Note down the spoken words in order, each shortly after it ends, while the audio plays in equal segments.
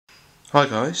Hi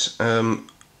guys, I'm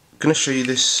going to show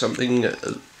you something a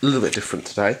little bit different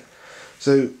today.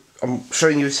 So I'm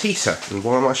showing you this heater, and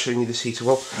why am I showing you this heater?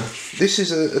 Well, this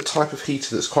is a type of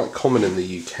heater that's quite common in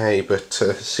the UK, but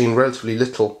has seen relatively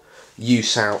little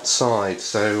use outside.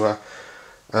 So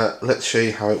let's show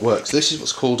you how it works. This is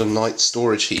what's called a night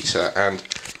storage heater, and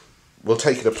we'll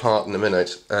take it apart in a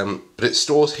minute. But it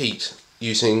stores heat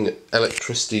using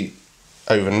electricity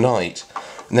overnight,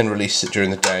 and then release it during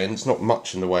the day, and there's not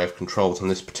much in the way of controls on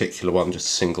this particular one, just a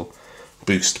single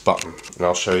boost button, and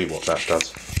I'll show you what that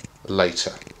does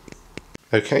later.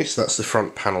 Okay, so that's the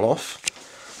front panel off,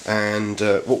 and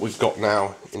what we've got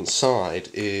now inside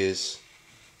is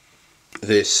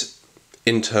this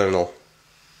internal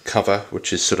cover,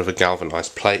 which is sort of a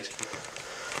galvanised plate,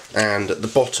 and at the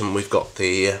bottom we've got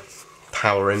the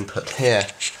power input here,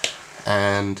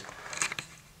 and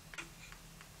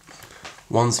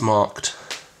one's marked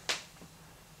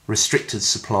restricted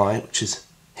supply, which is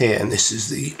here, and this is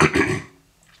the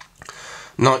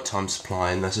nighttime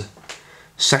supply, and there's a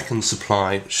second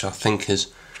supply which I think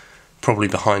is probably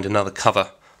behind another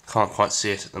cover. Can't quite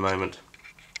see it at the moment.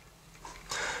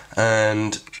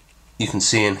 And you can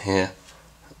see in here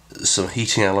some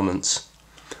heating elements,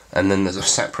 and then there's a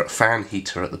separate fan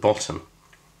heater at the bottom.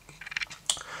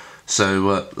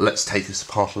 So let's take this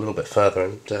apart a little bit further,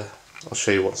 and I'll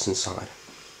show you what's inside.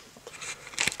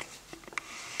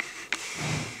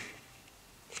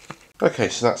 Okay,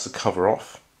 so that's the cover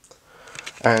off,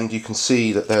 and you can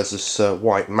see that there's this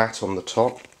white mat on the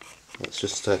top. Let's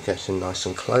just get in nice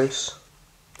and close.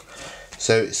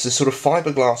 So it's a sort of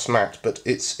fiberglass mat, but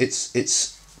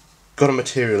it's got a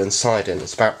material inside it.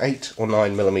 It's about 8 or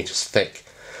 9 millimeters thick,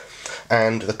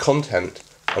 and the content,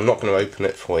 I'm not going to open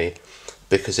it for you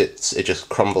because it just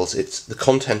crumbles. The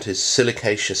content is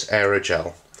silicaceous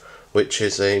aerogel, which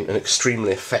is an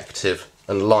extremely effective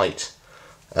and light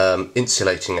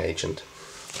insulating agent.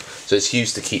 So it's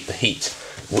used to keep the heat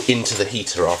into the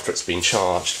heater after it's been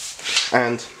charged.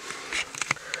 And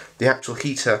the actual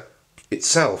heater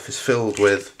itself is filled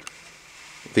with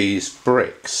these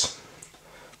bricks.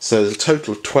 So there's a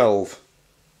total of 12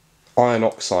 iron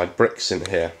oxide bricks in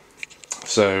here.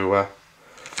 So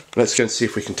let's go and see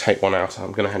if we can take one out.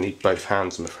 I'm going to need both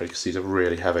hands, I'm afraid, because these are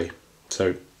really heavy.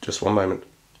 So just one moment.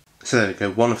 So there we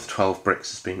go, one of the 12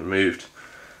 bricks has been removed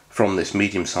from this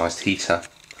medium-sized heater,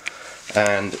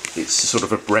 and it's sort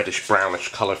of a reddish brownish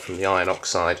colour from the iron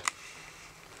oxide,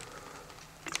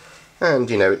 and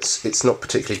you know, it's not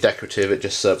particularly decorative, it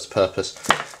just serves purpose,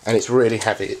 and it's really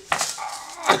heavy.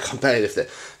 I can barely lift it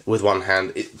with one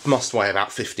hand. It must weigh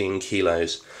about 15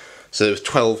 kilos. So there's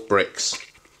 12 bricks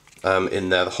in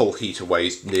there. The whole heater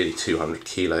weighs nearly 200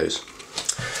 kilos,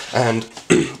 and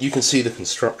you can see the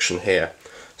construction here.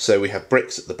 So we have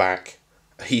bricks at the back,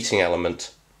 a heating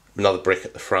element, another brick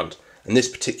at the front, and this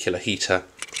particular heater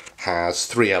has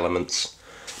 3 elements.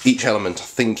 Each element I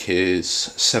think is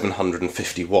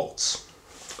 750 watts.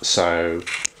 So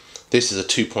this is a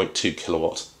 2.2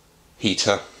 kilowatt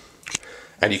heater,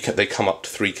 and they come up to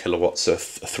 3 kilowatts. So a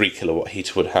 3 kilowatt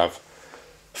heater would have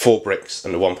 4 bricks,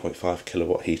 and a 1.5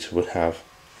 kilowatt heater would have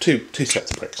two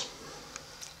sets of bricks.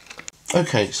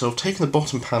 Okay, so I've taken the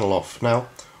bottom panel off. Now,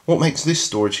 what makes this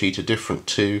storage heater different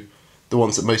to the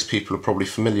ones that most people are probably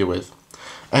familiar with?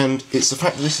 And it's the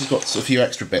fact that this has got a few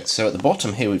extra bits. So at the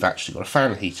bottom here we've actually got a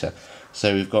fan heater.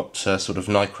 So we've got a sort of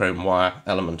nichrome wire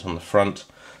element on the front,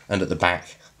 and at the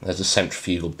back there's a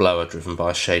centrifugal blower driven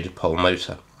by a shaded pole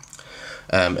motor.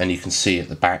 And you can see at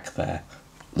the back there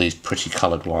these pretty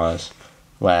coloured wires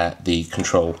where the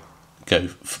control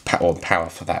or power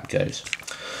for that goes.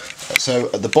 So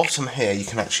at the bottom here you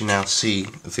can actually now see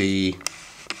the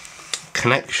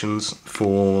connections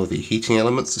for the heating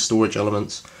elements, the storage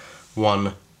elements,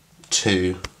 1,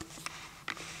 2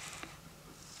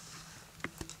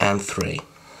 and 3.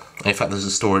 In fact,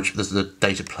 there's a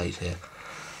data plate here,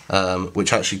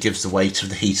 which actually gives the weight of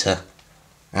the heater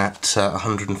at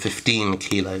 115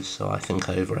 kilos, so I think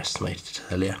I overestimated it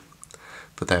earlier,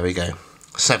 but there we go.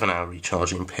 7-hour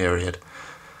recharging period,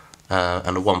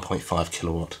 and a 1.5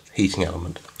 kilowatt heating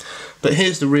element. But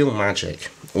here's the real magic,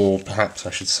 or perhaps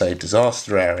I should say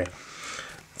disaster area.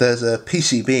 There's a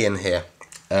PCB in here,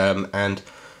 and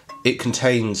it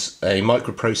contains a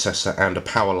microprocessor and a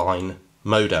power line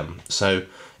modem. So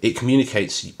it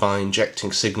communicates by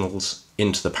injecting signals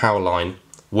into the power line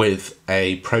with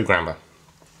a programmer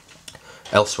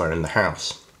elsewhere in the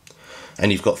house.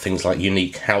 And you've got things like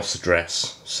unique house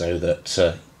address, so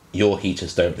that your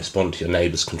heaters don't respond to your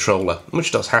neighbour's controller,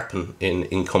 which does happen in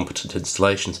incompetent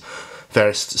installations.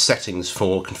 Various settings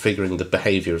for configuring the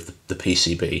behaviour of the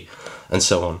PCB, and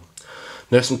so on.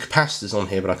 There are some capacitors on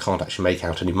here, but I can't actually make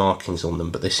out any markings on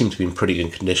them, but they seem to be in pretty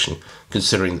good condition,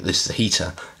 considering that this is a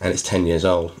heater and it's 10 years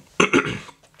old.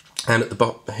 And at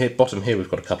the bottom here,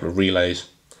 we've got a couple of relays.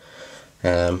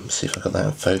 Let's see if I've got that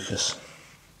in focus.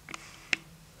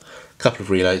 A couple of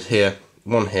relays here,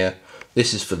 one here.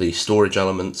 This is for the storage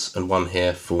elements, and one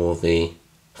here for the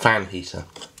fan heater.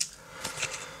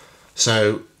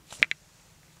 So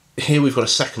here we've got a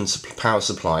second power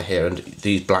supply here, and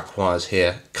these black wires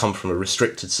here come from a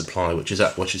restricted supply, which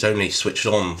is only switched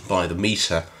on by the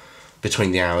meter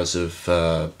between the hours of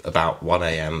about 1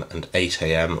 AM and 8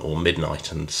 AM, or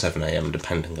midnight and 7 AM,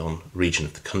 depending on region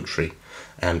of the country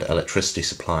and electricity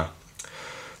supplier.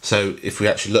 So if we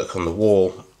actually look on the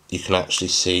wall, you can actually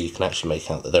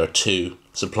make out that there are two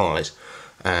supplies,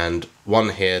 and one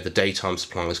here, the daytime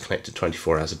supply, is connected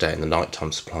 24 hours a day, and the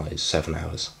nighttime supply is 7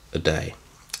 hours a day.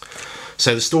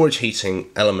 So the storage heating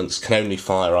elements can only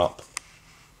fire up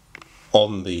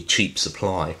on the cheap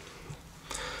supply.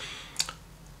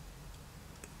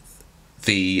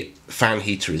 The fan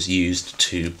heater is used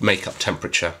to make up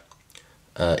temperature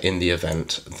in the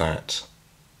event that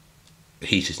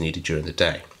heat is needed during the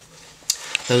day.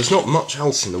 Now, there's not much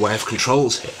else in the way of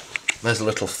controls here. There's a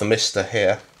little thermistor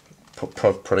here,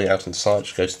 probably out inside,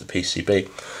 which goes to the PCB.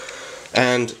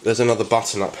 And there's another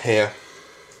button up here,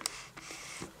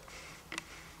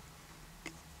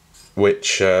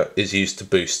 which is used to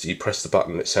boost. You press the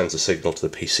button, it sends a signal to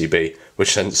the PCB,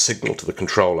 which sends a signal to the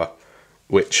controller,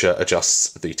 which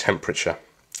adjusts the temperature.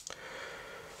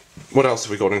 What else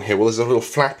have we got in here? Well, there's a little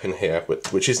flap in here,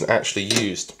 which isn't actually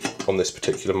used on this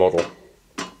particular model.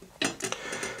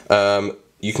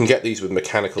 You can get these with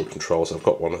mechanical controls. I've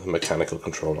got one with a mechanical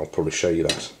control. I'll probably show you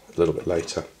that a little bit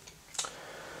later.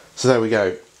 So there we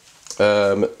go.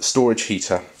 Storage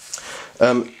heater.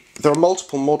 There are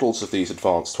multiple models of these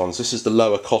advanced ones. This is the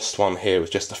lower cost one here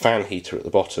with just a fan heater at the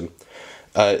bottom.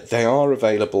 They are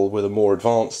available with a more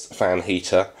advanced fan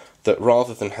heater that,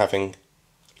 rather than having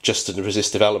just a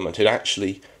resistive element, it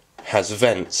actually has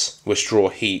vents which draw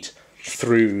heat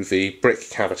through the brick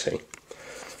cavity,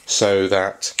 so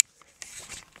that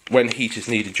when heat is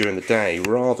needed during the day,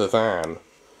 rather than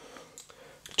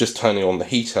just turning on the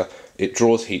heater, it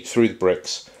draws heat through the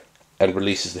bricks and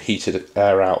releases the heated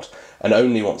air out, and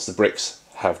only once the bricks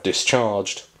have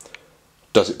discharged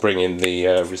does it bring in the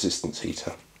resistance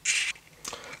heater.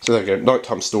 So there we go,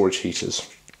 nighttime storage heaters.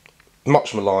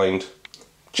 Much maligned,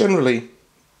 generally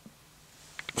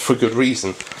for good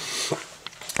reason,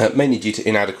 mainly due to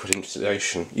inadequate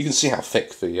insulation. You can see how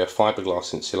thick the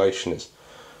fiberglass insulation is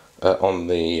on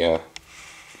the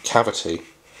cavity,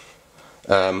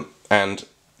 and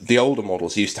the older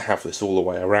models used to have this all the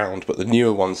way around, but the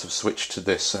newer ones have switched to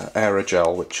this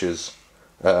aerogel, which is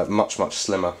much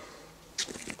slimmer.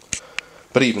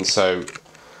 But even so,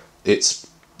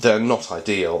 they're not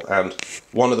ideal, and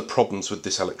one of the problems with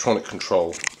this electronic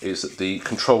control is that the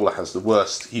controller has the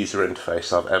worst user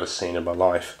interface I've ever seen in my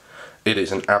life. It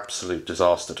is an absolute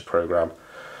disaster to program.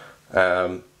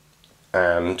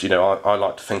 And you know, I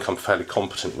like to think I'm fairly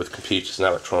competent with computers and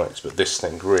electronics, but this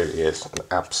thing really is an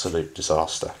absolute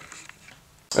disaster.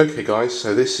 Okay guys,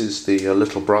 so this is the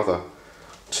little brother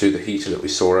to the heater that we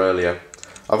saw earlier.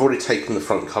 I've already taken the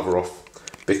front cover off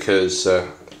because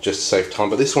just to save time,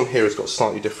 but this one here has got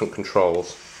slightly different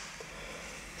controls.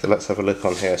 So let's have a look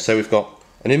on here. So we've got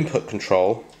an input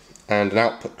control and an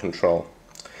output control,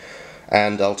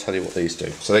 and I'll tell you what these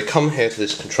do. So they come here to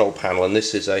this control panel, and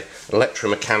this is an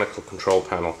electromechanical control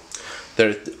panel.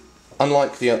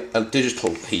 Unlike the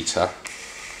digital heater,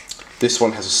 this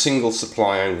one has a single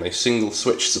supply only, single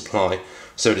switch supply,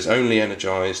 so it is only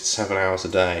energized 7 hours a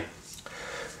day.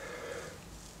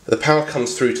 The power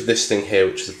comes through to this thing here,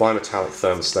 which is a bimetallic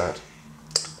thermostat,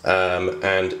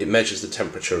 and it measures the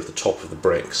temperature of the top of the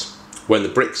bricks. When the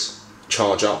bricks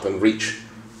charge up and reach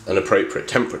an appropriate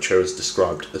temperature as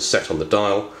described, as set on the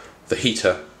dial, the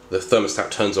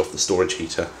thermostat turns off the storage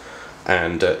heater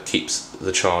and keeps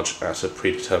the charge at a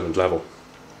predetermined level.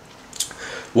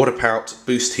 What about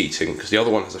boost heating? Because the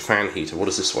other one has a fan heater. What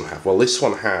does this one have? Well, this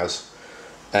one has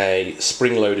a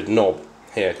spring-loaded knob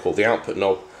here called the output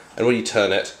knob, and when you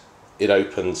turn it, it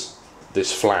opens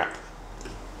this flap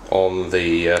on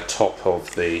the top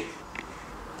of the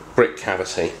brick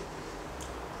cavity.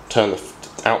 Turn the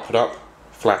output up,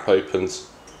 flap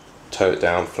opens, turn it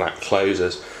down, flap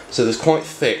closes. So there's quite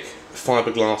thick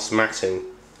fiberglass matting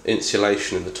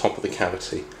insulation in the top of the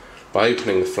cavity. By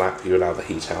opening the flap, you allow the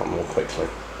heat out more quickly.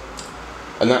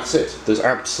 And that's it. There's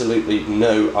absolutely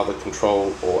no other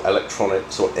control or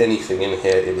electronics or anything in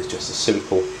here. It is just a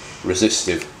simple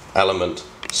resistive element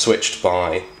switched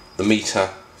by the meter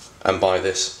and by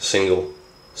this single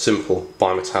simple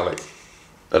bimetallic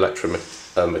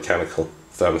electromechanical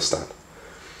thermostat.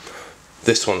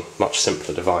 This one, much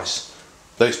simpler device.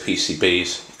 Those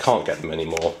PCBs, you can't get them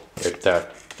anymore. They've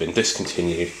been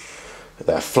discontinued.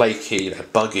 They're flaky, they're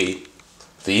buggy.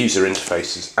 The user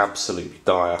interface is absolutely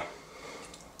dire.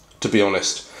 To be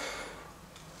honest,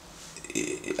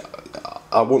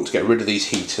 I want to get rid of these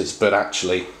heaters, but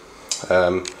actually,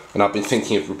 and I've been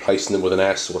thinking of replacing them with an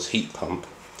air source heat pump,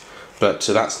 but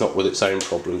that's not with its own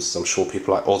problems, as I'm sure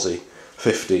people like Aussie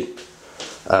 50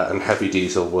 and Heavy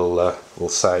Diesel will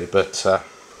say. But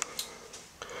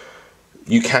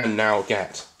you can now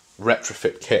get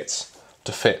retrofit kits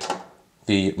to fit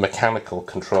the mechanical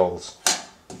controls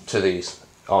to these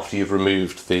after you've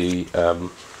removed the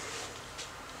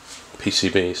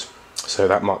PCBs. So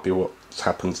that might be what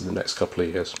happens in the next couple of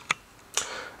years.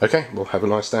 Okay, well, have a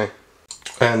nice day.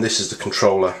 And this is the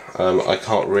controller. I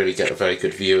can't really get a very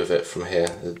good view of it from here.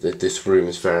 This room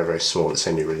is very, very small. It's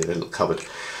only really a little cupboard.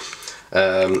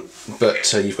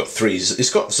 But you've got it's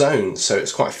got zones, so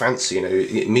it's quite fancy. You know,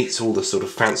 it meets all the sort of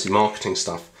fancy marketing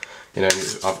stuff. You know,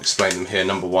 I've explained them here.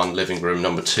 Number 1, living room.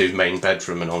 Number 2, main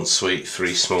bedroom and ensuite.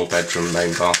 3, small bedroom,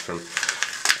 main bathroom.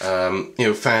 You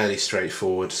know, fairly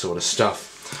straightforward sort of stuff.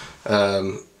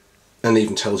 And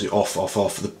even tells you off,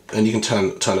 and you can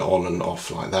turn it on and off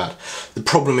like that. The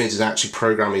problem is actually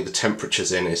programming the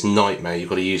temperatures in is a nightmare. You've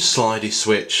got to use slidey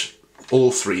switch.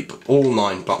 All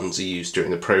 9 buttons are used during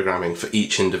the programming for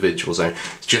each individual zone.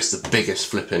 It's just the biggest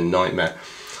flipping nightmare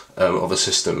of a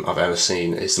system I've ever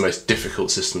seen. It's the most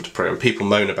difficult system to program. People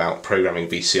moan about programming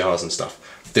VCRs and stuff.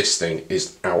 This thing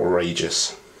is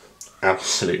outrageous.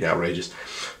 Absolutely outrageous.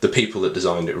 The people that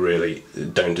designed it really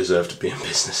don't deserve to be in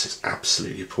business. It's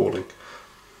absolutely appalling.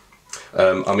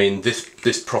 I mean,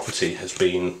 this property has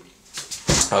been.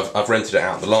 I've rented it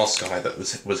out. The last guy that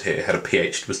was here had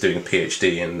was doing a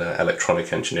PhD in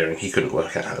electronic engineering. He couldn't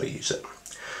work out how to use it.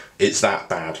 It's that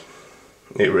bad.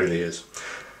 It really is.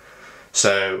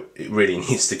 So it really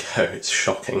needs to go. It's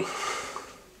shocking.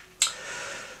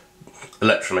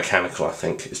 Electromechanical, I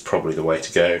think, is probably the way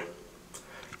to go.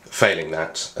 Failing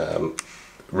that,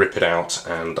 rip it out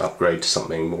and upgrade to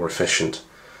something more efficient,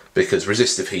 because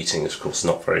resistive heating is of course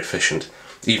not very efficient,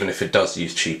 even if it does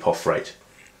use cheap off-peak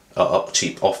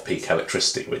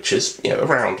electricity, which is, you know,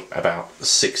 around about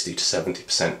 60 to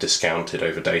 70% discounted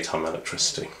over daytime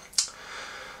electricity.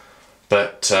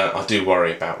 But I do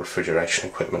worry about refrigeration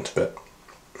equipment a bit.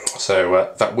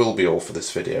 So that will be all for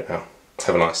this video now.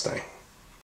 Have a nice day.